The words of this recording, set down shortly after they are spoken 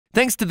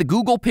Thanks to the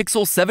Google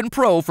Pixel 7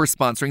 Pro for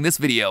sponsoring this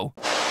video.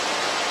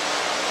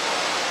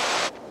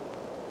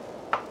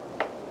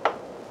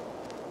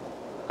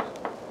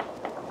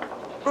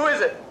 Who is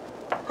it?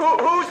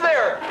 Who's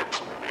there?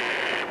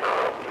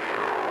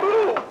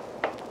 Who?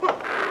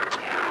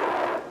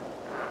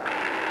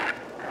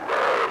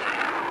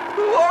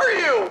 Who are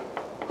you?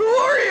 Who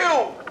are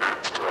you?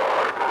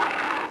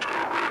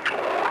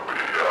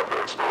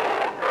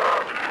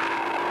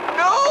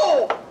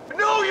 No!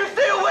 No, you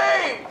stay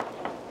away!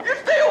 You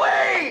stay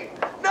away!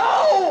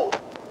 No!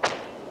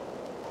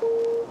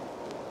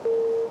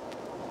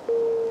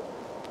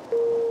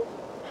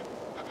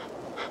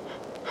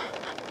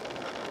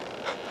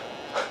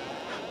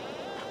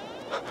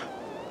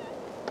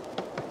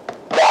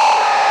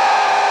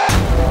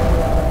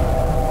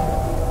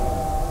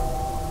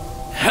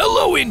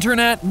 Hello,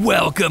 Internet!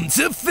 Welcome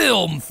to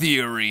Film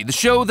Theory, the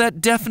show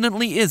that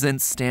definitely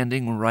isn't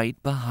standing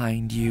right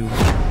behind you.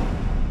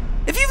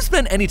 If you've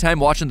spent any time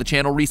watching the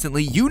channel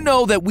recently, you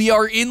know that we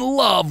are in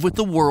love with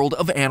the world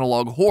of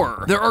analog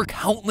horror. There are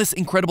countless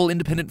incredible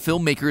independent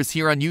filmmakers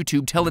here on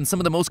YouTube telling some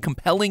of the most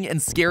compelling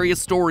and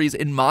scariest stories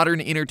in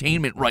modern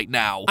entertainment right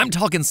now. I'm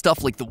talking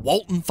stuff like the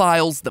Walten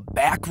Files, the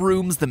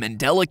Backrooms, the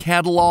Mandela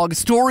Catalogue,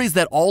 stories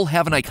that all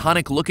have an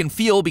iconic look and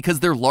feel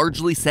because they're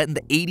largely set in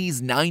the 80s,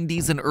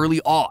 90s, and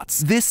early aughts.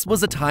 This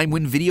was a time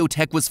when video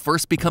tech was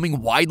first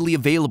becoming widely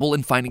available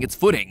and finding its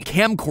footing.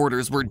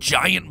 Camcorders were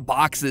giant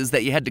boxes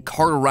that you had to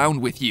cart around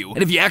with you.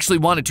 And if you actually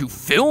wanted to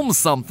film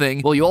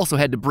something, well, you also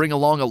had to bring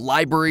along a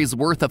library's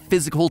worth of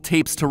physical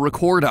tapes to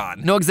record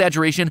on. No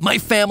exaggeration, my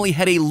family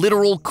had a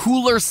literal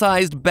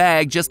cooler-sized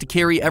bag just to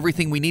carry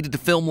everything we needed to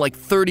film like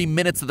 30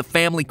 minutes of the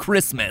family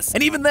Christmas.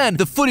 And even then,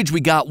 the footage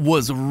we got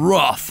was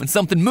rough. When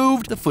something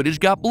moved, the footage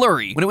got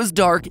blurry. When it was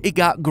dark, it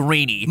got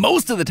grainy.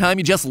 Most of the time,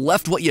 you just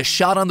left what you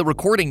shot on the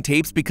recording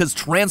tapes because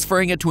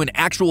transferring it to an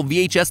actual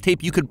VHS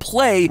tape you could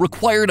play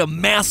required a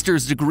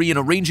master's degree in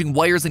arranging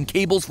wires and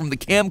cables from the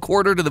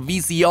camcorder to the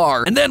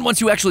VCR. And then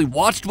once you actually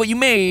watched what you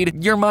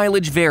made, your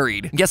mileage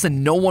varied. I'm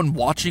guessing no one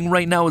watching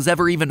right now has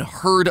ever even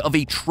heard of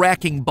a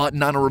tracking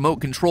button on a remote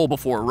control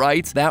before,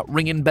 right? That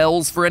ringing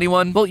bells for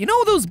anyone? Well, you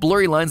know those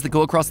blurry lines that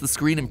go across the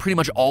screen in pretty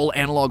much all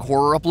analog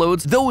horror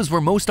uploads? Those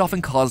were most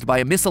often caused by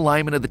a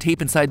misalignment of the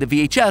tape inside the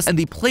VHS and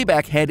the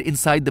playback head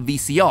inside the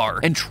VCR.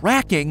 And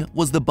tracking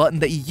was the button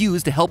that you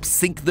used to help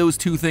sync those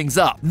two things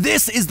up.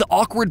 This is the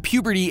awkward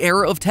puberty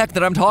era of tech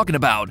that I'm talking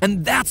about.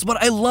 And that's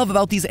what I love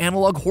about these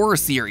analog horror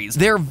series.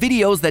 They're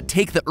videos that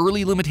take the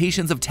early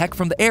limitations of tech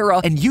from the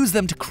era and use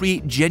them to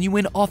create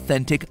genuine,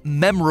 authentic,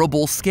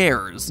 memorable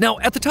scares. Now,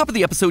 at the top of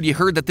the episode, you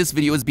heard that this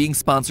video is being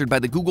sponsored by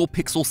the Google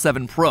Pixel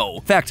 7 Pro.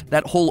 In fact,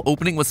 that whole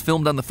opening was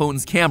filmed on the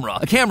phone's camera,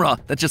 a camera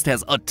that just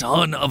has a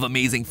ton of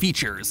amazing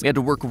features. We had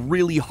to work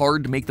really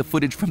hard to make the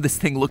footage from this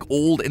thing look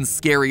old and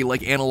scary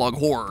like analog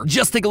horror.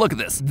 Just take a look at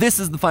this. This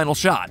is the final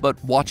shot,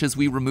 but watch as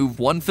we remove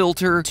one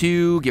filter,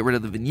 two, get rid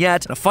of the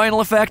vignette, and a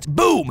final effect,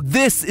 boom!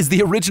 This is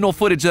the original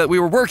footage that we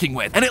were working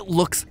with, and it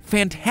looks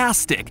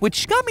fantastic,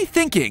 which got me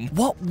thinking,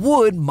 what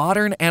would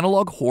modern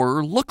analog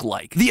horror look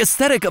like? The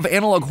aesthetic of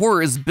analog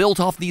horror is built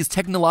off these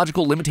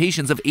technological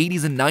limitations of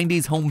 80s and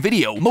 90s home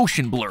video,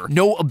 motion blur,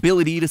 no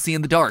ability to see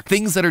in the dark,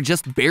 things that are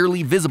just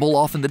barely visible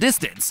off in the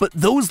distance. But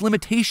those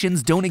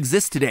limitations don't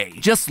exist today.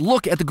 Just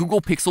look at the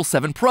Google Pixel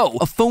 7 Pro,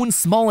 a phone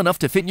small enough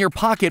to fit in your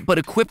pocket but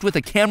equipped with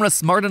a camera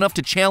smart enough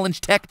to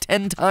challenge tech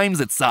 10 times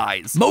its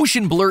size.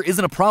 Motion blur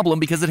isn't a problem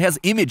because it has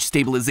image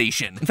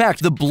stabilization. In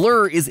fact, the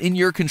blur is in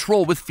your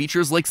control with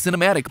features like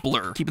cinematic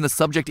blur, keeping the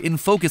subject in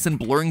focus and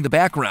blurring the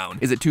background.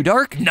 Is it too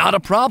dark? Not a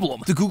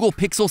problem. The Google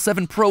Pixel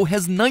 7 Pro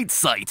has night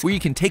sight, where you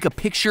can take a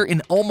picture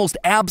in almost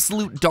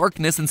absolute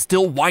darkness and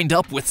still wind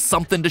up with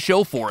something to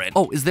show for it.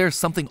 Oh, is there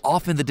something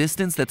off in the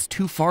distance that's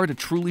too far to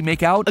truly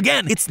make out?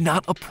 Again, it's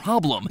not a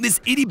problem.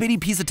 This itty-bitty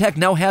piece of tech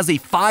now has a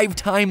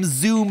 5x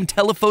zoom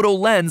telephoto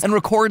lens and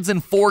records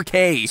in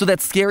 4K, so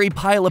that scary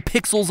pile of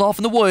pixels off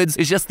in the woods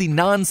is just the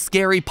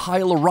non-scary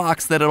pile of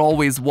rocks that it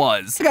always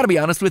was. I gotta be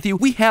honest with you,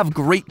 we have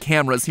great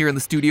cameras here in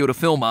the studio to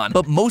film on,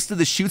 but most of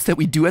the shoots that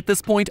we do at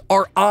this point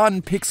are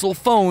on Pixel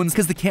phones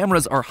because the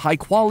cameras are high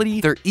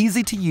quality, they're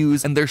easy to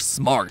use, and they're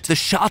smart. The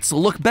shots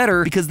look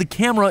better because the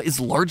camera is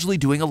largely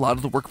doing a lot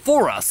of the work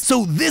for us.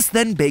 So this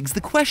then begs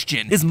the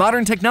question, is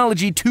modern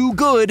technology too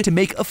good to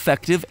make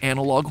effective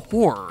analog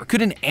horror?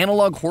 Could an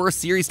analog horror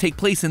series take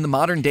place in the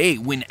modern day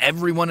when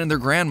everyone and their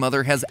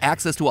grandmother has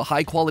access to a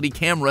high quality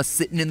camera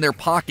sitting in their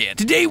pocket?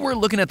 Today we're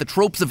looking at the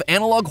tropes of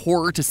analog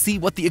horror to see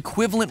what the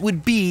equivalent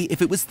would be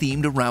if it was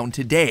themed around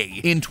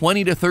today. In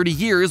 20 to 30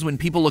 years, when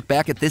people look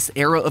back at this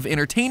era of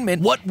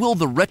entertainment, what will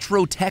the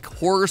retro tech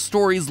horror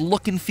stories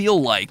look and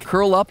feel like?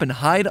 Curl up and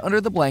hide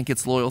under the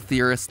blankets, loyal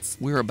theorists.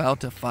 We're about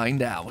to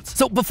find out.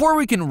 So before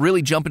we can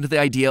really jump into the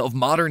idea of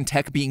modern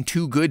tech being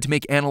too good to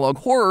make analog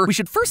horror, we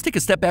should first take a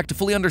step back to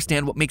fully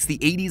understand what makes the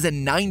 80s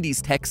and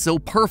 90s tech so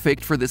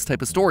perfect for this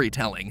type of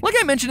storytelling. Like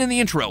I mentioned in the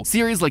intro,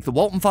 series like the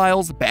Walten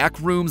Files,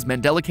 Backrooms,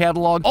 Mandela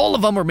Catalogue, all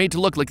of them were made to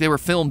look like they were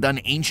filmed on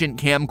ancient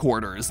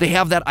camcorders. They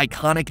have that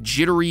iconic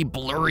jittery,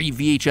 blurry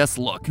VHS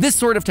look. This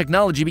sort of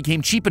technology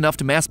became cheap enough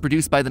to mass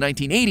produce by the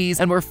 1980s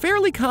and were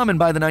fairly common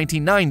by the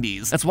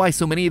 1990s. That's why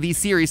so many of these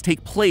series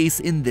take place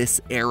in this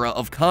era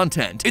of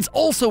content. It's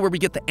also where we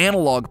get the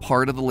analog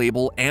part of the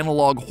label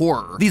analog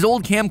horror. These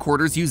old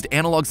camcorders used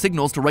analog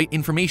signals to write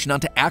information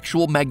onto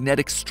actual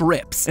magnetic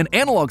strips. An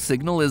analog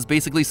signal is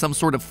basically some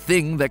sort of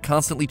thing that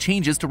constantly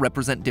changes to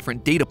represent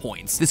different data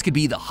points. This could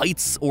be the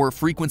heights or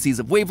frequencies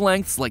of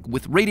wavelengths, like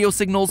with radio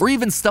signals, or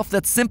even stuff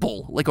that's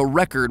simple, like a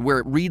record where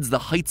it reads the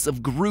heights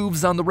of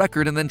grooves on the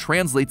record and then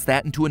translates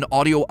that into an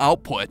audio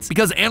output.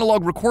 Because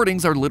analog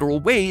recordings are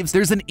literal waves,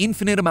 there's an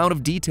infinite amount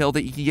of detail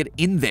that you can get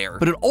in there,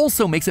 but it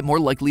also makes it more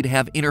likely to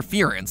have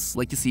interference,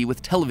 like you see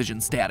with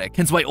television static.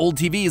 Hence why old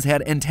TVs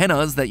had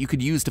antennas that you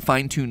could use to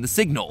fine-tune the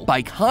signal.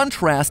 By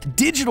contrast,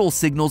 digital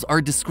signals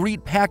are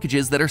discrete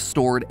packages that are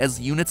stored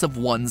as units of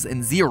ones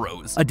and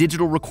zeros. A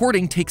digital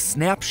recording takes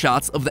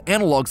snapshots of the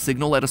analog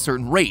signal at a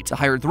certain rate. The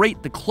higher the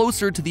rate, the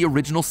closer to the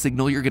original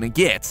signal you're gonna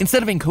get.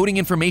 Instead of encoding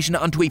information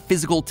onto a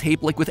physical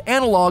tape like with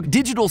analog,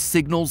 digital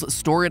signals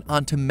store it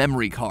onto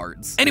memory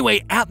cards.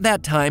 Anyway, at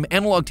that time,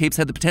 analog tapes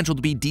had the potential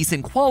to be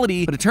decent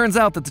quality, but it turns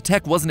out that the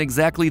tech wasn't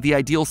exactly the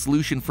ideal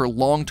solution for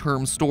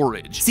long-term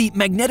storage. See,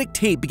 magnetic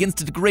tape begins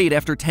to degrade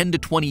after 10 to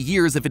 20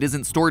 years if it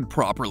isn't stored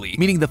properly,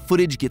 meaning the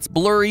footage gets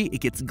blurry,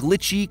 it gets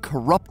glitchy,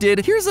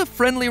 corrupted. Here's a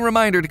friendly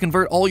reminder to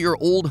convert all your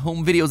old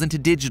home videos into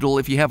digital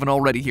if you haven't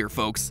already here,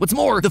 folks. What's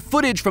more, the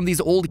footage from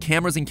these old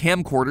cameras and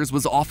camcorders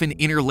was often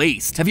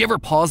interlaced. Have you ever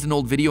paused an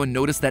old video and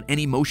noticed that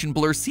any motion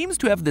blur seems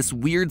to have this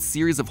weird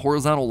series of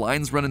horizontal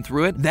lines running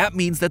through it? That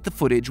means that the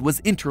footage was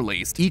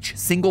interlaced. Each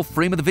single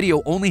frame of the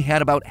video only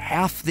had about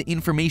half the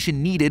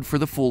information needed for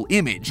the full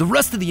image. The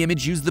rest of the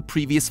image used the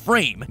previous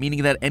frame,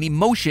 meaning that any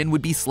motion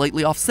would be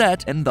slightly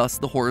offset and thus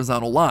the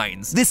horizontal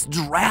lines. This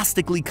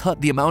drastically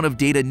cut the amount of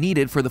data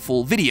needed for the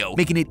full video,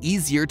 making it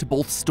easier to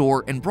both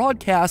store and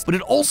broadcast, but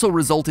it also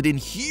resulted in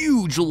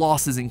huge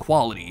losses in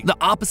quality. The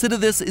opposite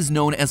of this is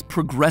known as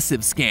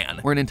progressive scan,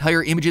 where an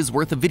entire image's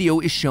worth of video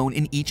is shown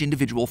in each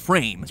individual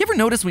frame. You ever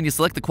notice when you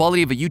select the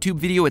quality of a YouTube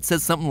video, it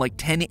says something like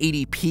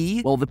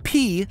 1080p? Well, the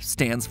P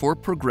stands for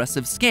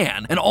progressive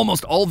scan, and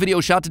almost all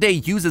video shot today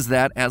uses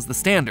that as the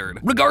standard.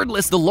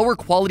 Regardless, the lower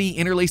quality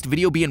interlaced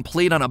video being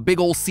played on a big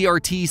ol'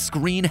 CRT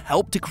screen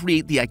helped to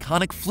create the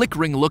iconic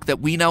flickering look that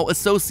we now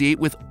associate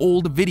with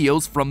old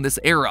videos from this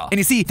era. And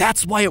you see,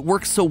 that's why it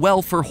works so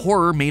well for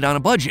horror made on a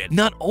budget.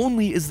 Not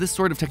only is this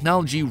sort of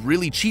technology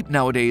really cheap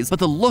nowadays, but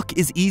the look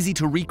is easy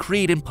to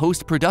recreate in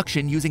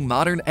post-production using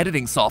modern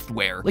editing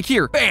software. Like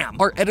here, bam!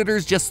 Our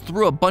editors just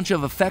threw a bunch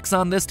of effects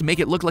on this to make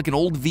it look like an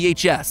old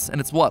VHS, and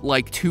it's what,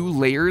 like 2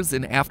 layers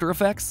in After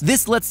Effects?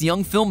 This lets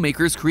young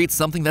filmmakers create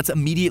something that's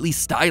immediately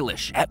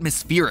stylish,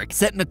 atmospheric,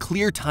 set in a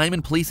clear time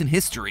and place in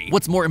history.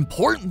 What's more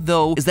important,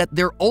 though, is that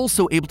they're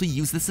also able to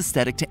use this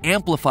aesthetic to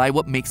amplify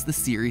what makes the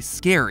series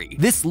scary.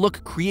 This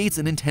look creates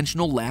an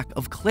intentional lack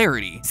of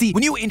clarity. See,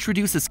 when you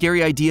introduce a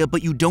scary idea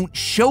but you don't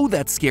show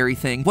that scary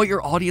thing, what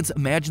your audience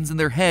imagines in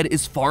their head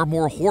is far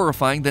more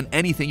horrifying than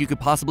anything you could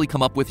possibly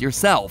come up with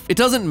yourself. It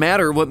doesn't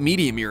matter what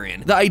medium you're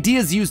in. The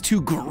ideas used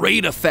to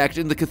great effect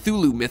in the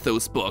Cthulhu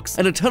Mythos books,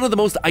 and a ton of the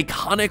most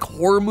iconic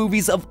horror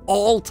movies of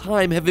all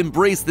time have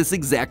embraced this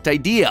exact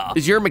idea.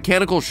 Is your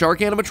mechanical shark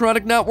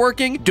animatronic not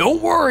working?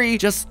 Don't worry,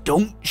 just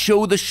don't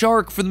show the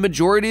shark for the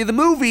majority of the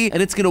movie,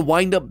 and it's gonna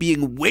wind up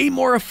being way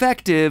more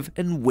effective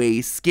and way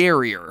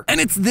scarier. And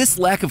it's this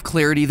lack of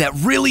clarity that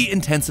really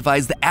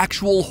intensifies the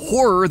actual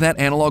horror that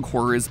analog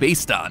horror is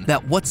based on,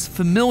 that what's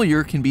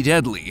familiar can be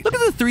deadly. Look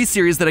at the 3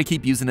 series that I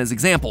keep using as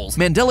examples.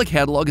 Mandela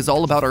Catalogue is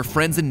all about our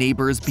friends and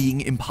neighbors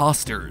being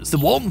imposters. The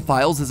Walten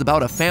Files is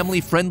about a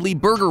family-friendly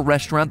burger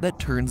restaurant that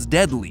turns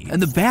deadly.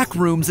 And the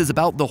Backrooms is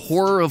about the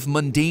horror of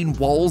mundane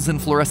walls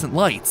and fluorescent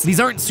lights. These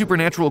aren't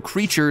supernatural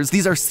creatures,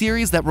 these are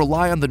series that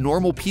rely on the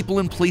normal people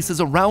and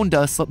places around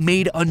us, but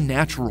made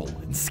unnatural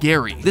and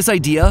scary. This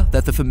idea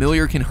that the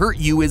familiar can hurt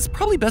you is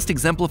probably best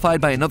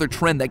exemplified by another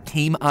trend that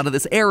came out of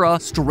this era,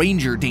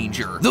 stranger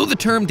danger. Though the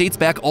term dates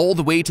back all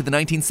the way to the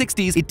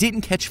 1960s, it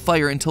didn't catch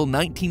fire until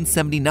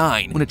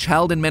 1979, when a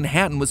child in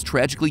Manhattan was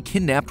tragically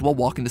kidnapped while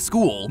walking to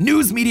school.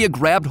 News media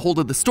grabbed hold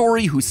of the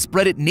story, who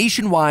spread it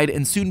nationwide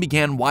and soon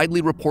began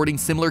widely reporting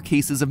similar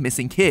cases of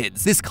missing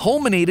kids. This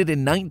culminated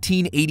in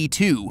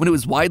 1982, when it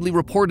was widely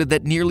reported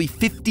that nearly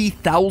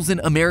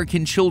 50,000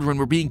 American children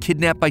were being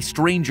kidnapped by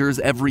strangers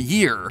every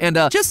year. And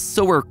just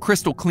so we're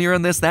crystal clear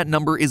on this, that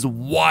number is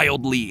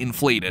wildly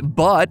inflated.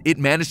 But it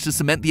managed to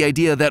cement the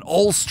idea that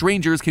all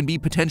strangers can be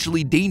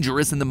potentially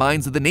dangerous in the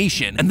minds of the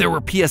nation. And there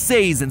were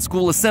PSAs and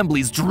school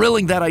assemblies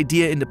drilling that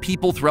idea into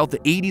people throughout the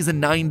 80s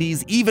and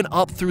 90s, even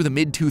up through the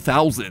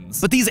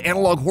mid-2000s. But these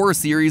analog horror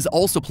series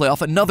also play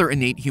off another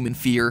innate human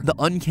fear, the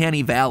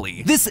uncanny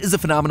valley. This is a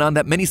phenomenon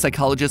that many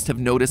psychologists have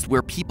noticed,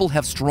 where people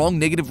have strong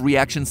negative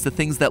reactions to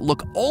things that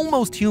look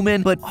almost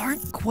human but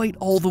aren't quite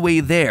all the way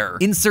there.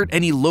 Insert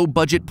any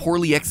low-budget,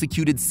 poorly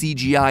executed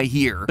CGI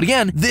here. But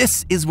again,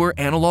 this is where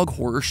analog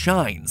horror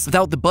shines.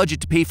 Without the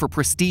budget to pay for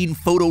pristine,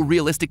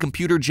 photorealistic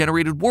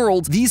computer-generated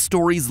worlds, these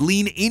stories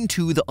lean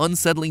into the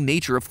unsettling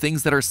nature of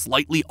things that are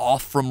slightly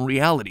off from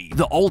reality.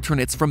 reality. The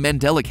alternates from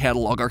Mandela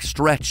Catalogue are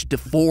stretched,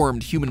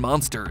 deformed human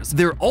monsters.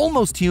 They're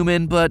almost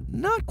human, but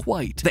not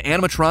quite. The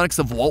animatronics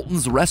of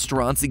Walten's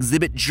restaurants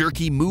exhibit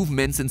jerky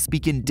movements and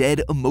speak in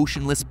dead,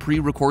 emotionless,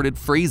 pre-recorded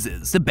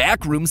phrases. The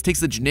Backrooms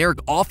takes a generic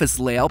office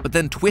layout but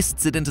then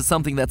twists it into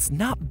something that's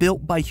not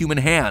built by human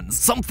hands.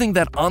 Something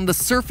that on the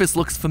surface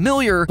looks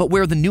familiar, but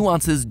where the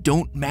nuances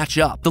don't match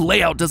up. The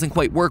layout doesn't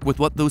quite work with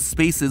what those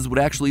spaces would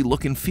actually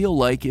look and feel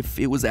like if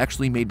it was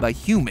actually made by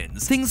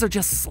humans. Things are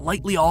just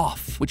slightly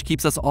off, which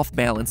keeps us off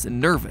balance and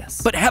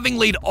nervous. But having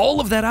laid all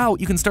of that out,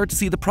 you can start to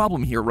see the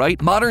problem here,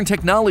 right? Modern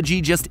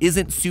technology just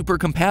isn't super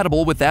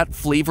compatible with that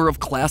flavor of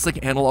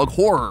classic analog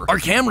horror. Our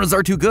cameras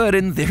are too good,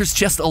 and there's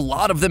just a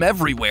lot of them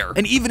everywhere.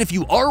 And even if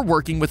you are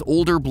working with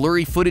older,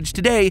 blurry footage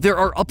today, there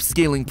are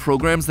upscaling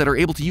programs that are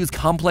able to use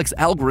complex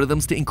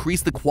algorithms to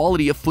increase the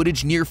quality of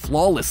footage near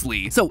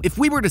flawlessly. So if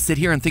we were to sit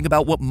here and think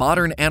about what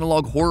modern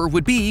analog horror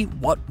would be,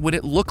 what would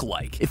it look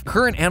like? If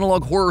current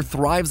analog horror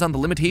thrives on the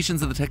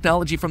limitations of the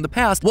technology from the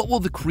past, what will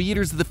the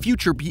creators of the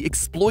future be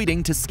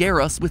exploiting to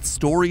scare us with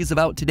stories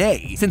about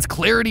today? Since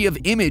clarity of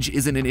image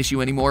isn't an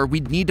issue anymore,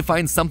 we'd need to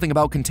find something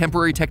about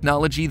contemporary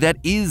technology that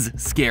is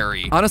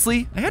scary.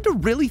 Honestly, I had to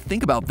really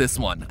think about this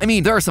one. I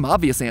mean, there are some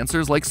obvious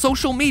answers like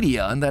social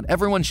media and that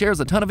everyone shares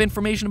a ton of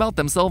information about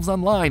themselves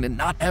online and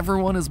not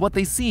everyone is what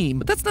they seem,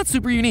 but that's not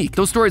super unique.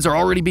 Those stories are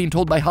already being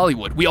told by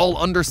Hollywood. We all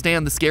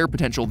understand the scare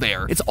potential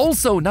there. It's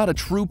also not a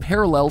true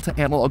parallel to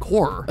analog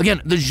horror.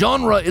 Again, the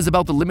genre is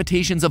about the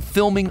limitations of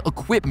filming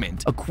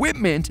equipment.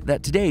 Equipment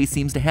that today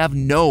seems to have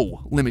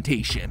no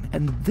limitation.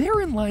 And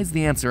therein lies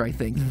the answer, I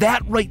think.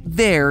 That right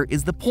there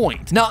is the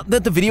point. Not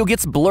that the video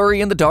gets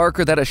blurry in the dark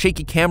or that a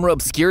shaky camera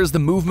obscures the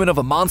movement of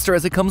a monster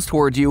as it comes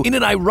towards you. In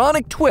an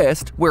ironic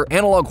twist, where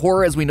analog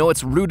horror as we know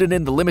it's rooted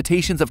in the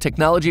limitations of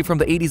technology from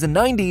the 80s and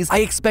 90s, I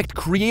expect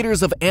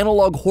creators of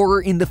analog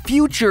horror in the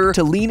future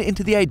to lean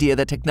into the idea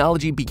that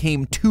technology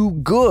became too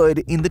good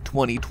in the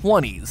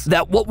 2020s.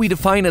 That what we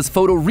define as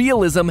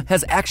photorealism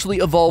has actually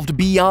evolved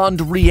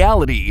beyond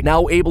reality,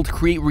 now able to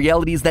create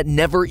realities that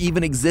never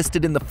even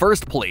existed in the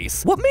first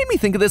place. What made me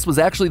think of this was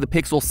actually the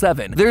Pixel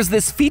 7. There's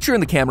this feature in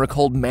the camera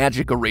called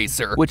Magic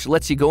Eraser, which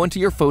lets you go into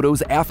your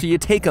photos after you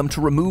take them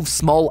to remove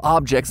small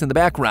objects in the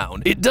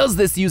background. It does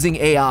this using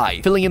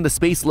AI, filling in the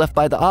space left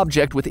by the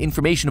object with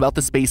information about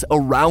the space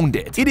around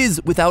it. It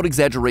is, without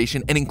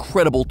exaggeration, an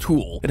incredible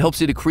tool. It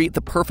helps you to create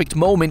the perfect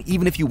moment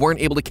even if you weren't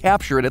able to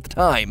capture it at the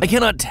time. I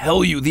cannot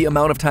tell you the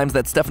amount of times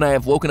that Steph and I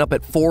have woken up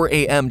at 4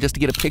 a.m. just to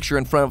get a picture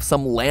in front of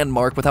some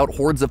landmark without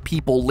hordes of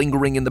people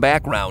lingering in the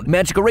background.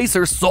 Magic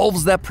Eraser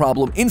solves that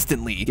problem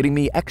instantly, getting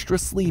me extra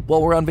sleep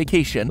while we're on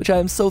vacation, which I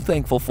am so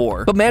thankful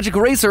for. But Magic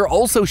Eraser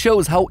also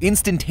shows how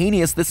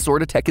instantaneous this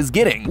sort of tech is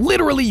getting.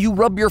 Literally, you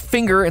rub your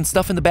finger and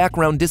stuff in the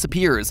background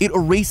disappears. It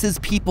erases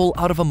people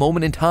out of a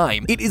moment in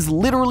time. It is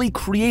literally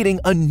creating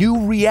a new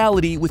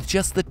reality with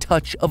just the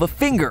touch of a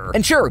finger.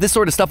 And sure, this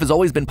sort of stuff has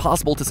always been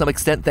possible to some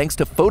extent thanks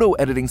to photo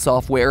editing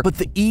software, but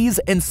the ease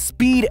and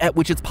speed at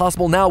which it's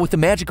possible now with the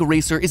Magic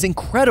Eraser is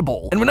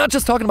incredible. And we're not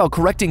just talking about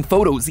correcting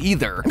photos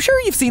either. I'm sure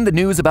you've seen the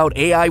news about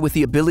AI with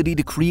the ability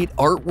to create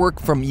artwork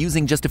from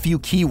using just a few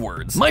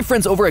keywords. My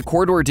friends over at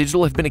Corridor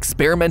Digital have been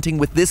experimenting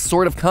with this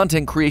sort of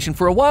content creation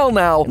for a while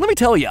now, and let me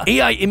tell you,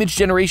 AI image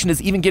generation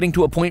is even getting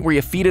to a point where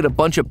you feed it a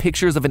bunch of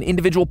pictures of an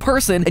individual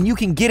person and you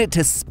can get it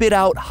to spit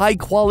out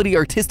high-quality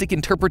artistic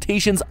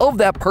interpretations of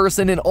that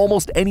person in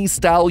almost any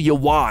style you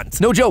want.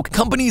 No joke,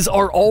 companies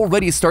are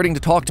already starting to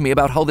talk to me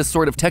about how this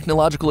sort of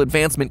technological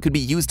advancement could be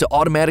used to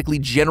automatically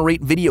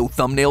generate video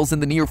thumbnails in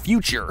the near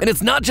future. And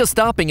it's not just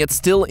stopping at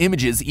still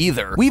images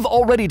either. We've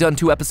already done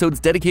 2 episodes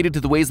dedicated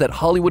to the ways that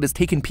Hollywood has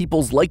taken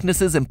people's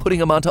likenesses and putting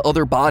them onto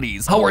other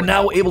bodies. How we're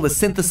now able to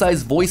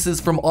synthesize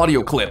voices from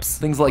audio clips,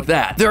 things like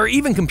that. There are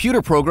even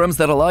computer programs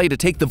that allow you to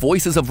take the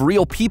voices of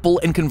real people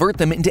and convert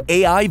them into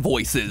AI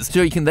voices,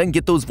 so you can then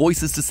get those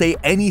voices to say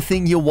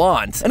anything you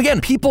want. And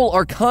again, people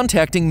are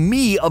contacting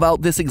me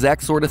about this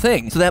exact sort of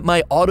thing, so that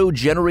my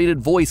auto-generated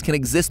voice can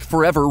exist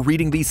forever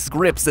reading these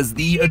scripts as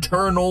the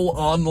eternal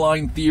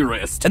online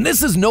theorist. And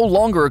this is no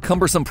longer a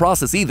cumbersome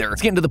process either.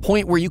 It's getting to the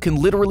point where you can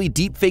literally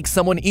deepfake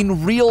someone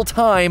in real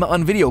time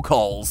on video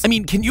calls. I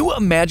mean, can you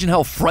imagine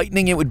how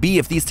frightening it would be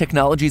if these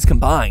technologies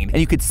combined and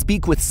you could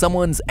speak with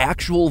someone's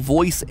actual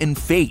voice and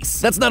face?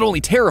 That's not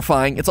only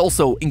terrifying, it's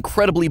also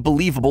incredibly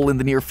believable in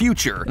the near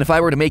future. And if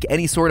I were to make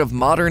any sort of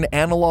modern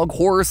analog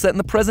horror set in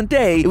the present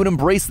day, it would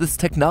embrace this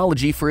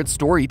technology for its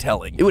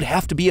storytelling. It would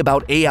have to be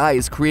about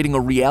AIs creating a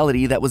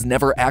reality that was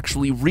never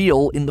actually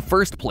real in the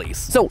first place.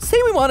 So, say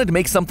we wanted to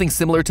make something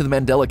similar to the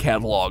Mandela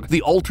Catalogue.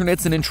 The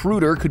alternates and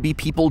intruder could be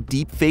people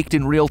deep-faked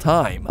in real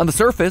time. On the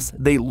surface,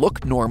 they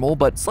look normal,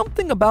 but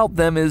something about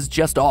them is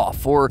just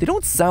off, or they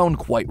don't sound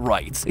quite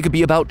right. It could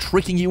be about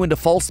tricking you into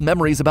false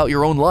memories about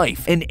your own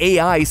life. An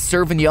AI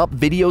serving you up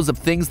videos of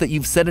things that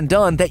you've said and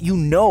done that you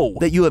know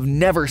that you have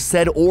never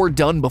said or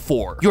done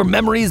before. Your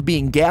memories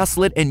being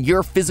gaslit and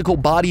your physical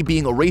body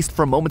being erased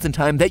from moments in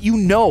time that you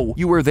know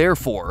you were there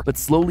for. But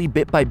slowly,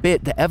 bit by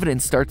bit, the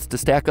evidence starts to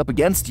stack up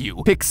against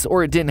you. Pics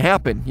or it didn't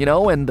happen, you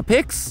know? And the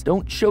pics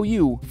don't show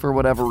you for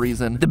whatever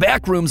reason. The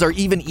Backrooms Backrooms are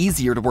even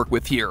easier to work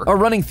with here. Our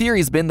running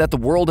theory's been that the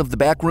world of the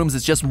Backrooms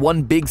is just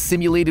one big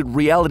simulated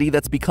reality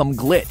that's become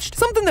glitched.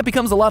 Something that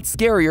becomes a lot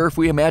scarier if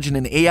we imagine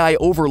an AI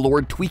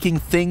overlord tweaking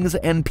things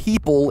and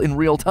people in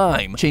real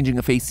time. Changing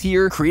a face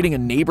here, creating a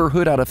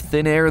neighborhood out of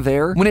thin air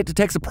there. When it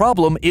detects a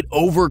problem, it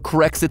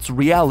overcorrects its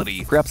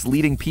reality, perhaps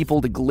leading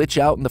people to glitch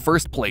out in the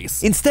first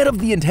place. Instead of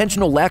the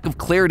intentional lack of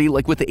clarity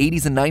like with the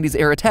 80s and 90s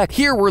era tech,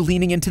 here we're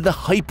leaning into the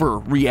hyper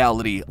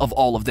reality of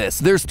all of this.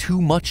 There's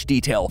too much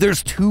detail.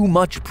 There's too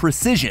much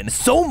precision.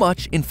 So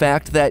much, in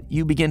fact, that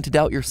you begin to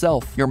doubt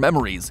yourself, your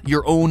memories,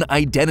 your own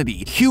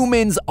identity.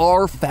 Humans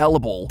are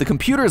fallible. The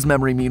computer's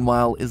memory,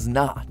 meanwhile, is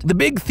not. The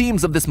big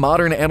themes of this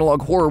modern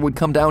analog horror would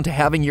come down to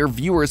having your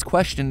viewers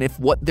question if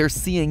what they're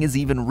seeing is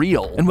even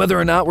real, and whether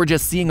or not we're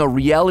just seeing a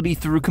reality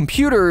through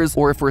computers,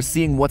 or if we're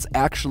seeing what's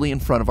actually in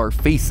front of our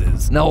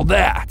faces. Now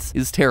that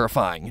is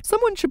terrifying.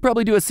 Someone should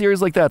probably do a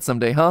series like that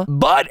someday, huh?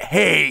 But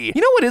hey,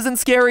 you know what isn't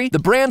scary? The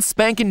brand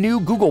spanking new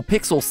Google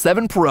Pixel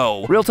 7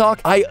 Pro. Real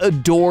talk, I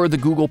adore the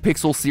Google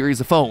Pixel series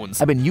of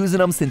phones. I've been using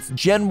them since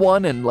Gen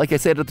 1, and like I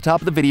said at the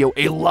top of the video,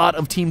 a lot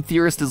of Team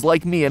Theorist is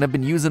like me and have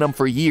been using them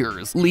for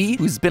years. Lee,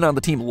 who's been on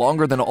the team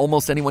longer than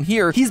almost anyone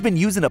here, he's been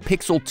using a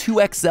Pixel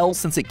 2 XL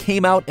since it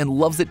came out and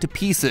loves it to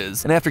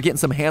pieces. And after getting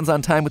some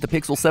hands-on time with the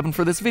Pixel 7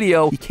 for this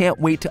video, he can't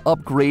wait to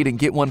upgrade and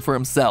get one for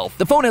himself.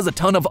 The phone has a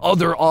ton of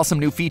other awesome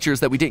new features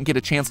that we didn't get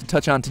a chance to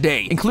touch on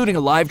today, including a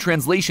live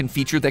translation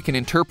feature that can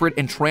interpret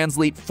and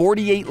translate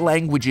 48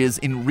 languages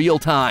in real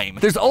time.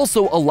 There's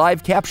also a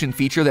live caption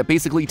feature that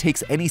basically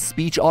takes any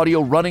speech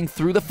audio running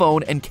through the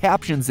phone and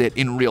captions it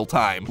in real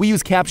time. We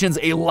use captions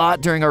a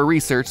lot during our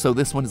research, so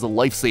this one is a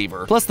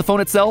lifesaver. Plus, the phone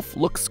itself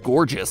looks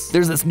gorgeous.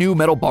 There's this new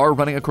metal bar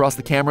running across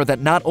the camera that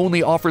not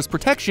only offers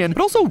protection,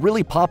 but also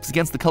really pops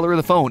against the color of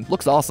the phone.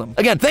 Looks awesome.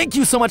 Again, thank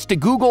you so much to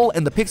Google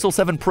and the Pixel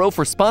 7 Pro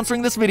for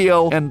sponsoring this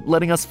video and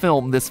letting us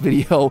film this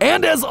video.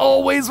 And as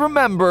always,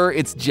 remember,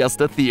 it's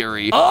just a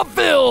theory. A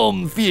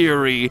film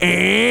theory.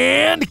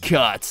 And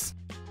cut.